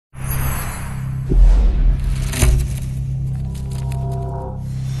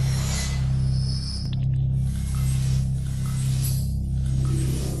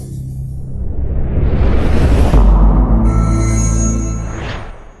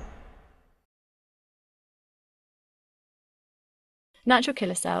Natural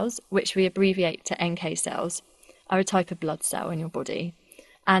killer cells, which we abbreviate to NK cells, are a type of blood cell in your body,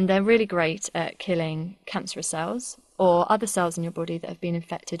 and they're really great at killing cancerous cells or other cells in your body that have been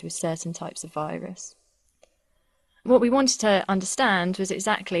infected with certain types of virus. What we wanted to understand was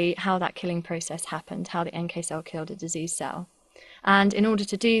exactly how that killing process happened, how the NK cell killed a disease cell. And in order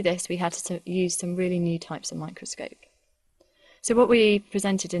to do this, we had to use some really new types of microscope. So what we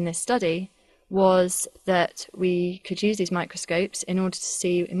presented in this study was that we could use these microscopes in order to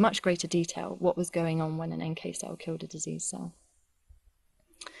see in much greater detail what was going on when an NK cell killed a disease cell.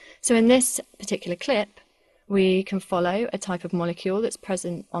 So in this particular clip, we can follow a type of molecule that's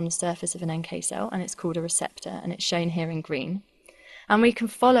present on the surface of an NK cell, and it's called a receptor, and it's shown here in green. And we can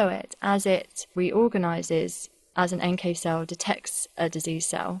follow it as it reorganizes as an NK cell detects a disease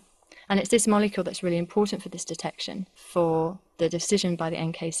cell. And it's this molecule that's really important for this detection, for the decision by the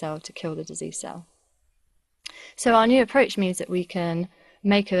NK cell to kill the disease cell. So our new approach means that we can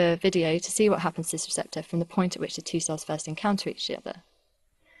make a video to see what happens to this receptor from the point at which the two cells first encounter each other.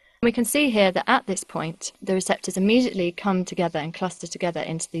 We can see here that at this point, the receptors immediately come together and cluster together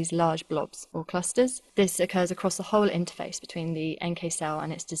into these large blobs or clusters. This occurs across the whole interface between the NK cell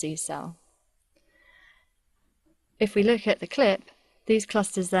and its disease cell. If we look at the clip, these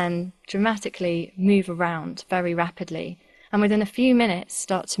clusters then dramatically move around very rapidly, and within a few minutes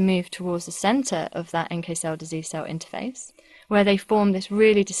start to move towards the center of that NK cell disease cell interface, where they form this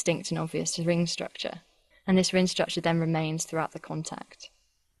really distinct and obvious ring structure. And this ring structure then remains throughout the contact.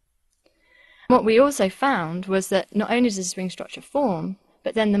 What we also found was that not only does this ring structure form,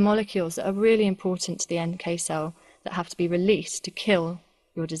 but then the molecules that are really important to the NK cell that have to be released to kill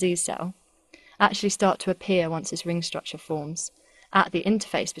your disease cell actually start to appear once this ring structure forms at the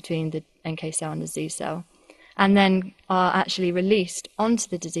interface between the NK cell and the disease cell, and then are actually released onto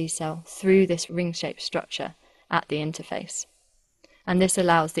the disease cell through this ring-shaped structure at the interface. And this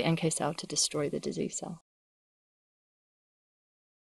allows the NK cell to destroy the disease cell.